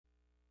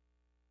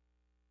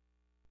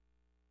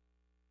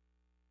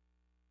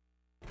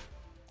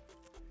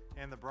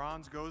And the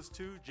bronze goes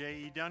to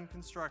J.E. Dunn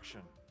Construction.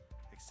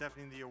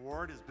 Accepting the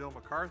award is Bill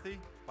McCarthy,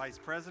 Vice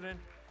President,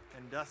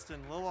 and Dustin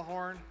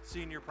Lillahorn,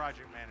 Senior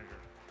Project Manager.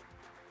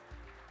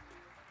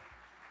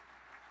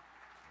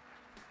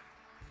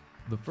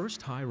 The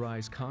first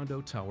high-rise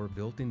condo tower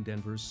built in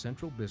Denver's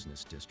Central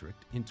Business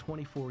District in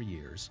 24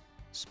 years,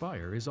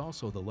 Spire is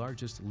also the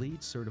largest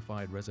LEED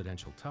certified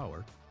residential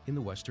tower in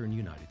the western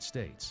United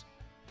States.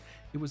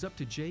 It was up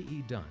to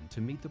J.E. Dunn to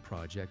meet the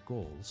project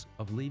goals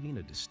of leaving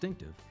a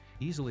distinctive,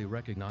 easily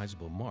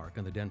recognizable mark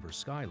on the Denver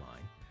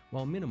skyline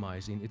while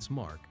minimizing its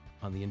mark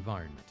on the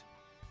environment.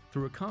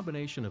 Through a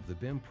combination of the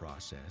BIM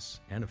process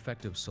and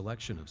effective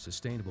selection of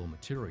sustainable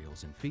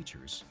materials and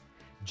features,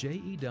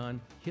 J.E. Dunn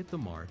hit the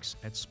marks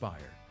at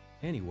Spire,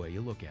 any way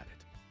you look at it.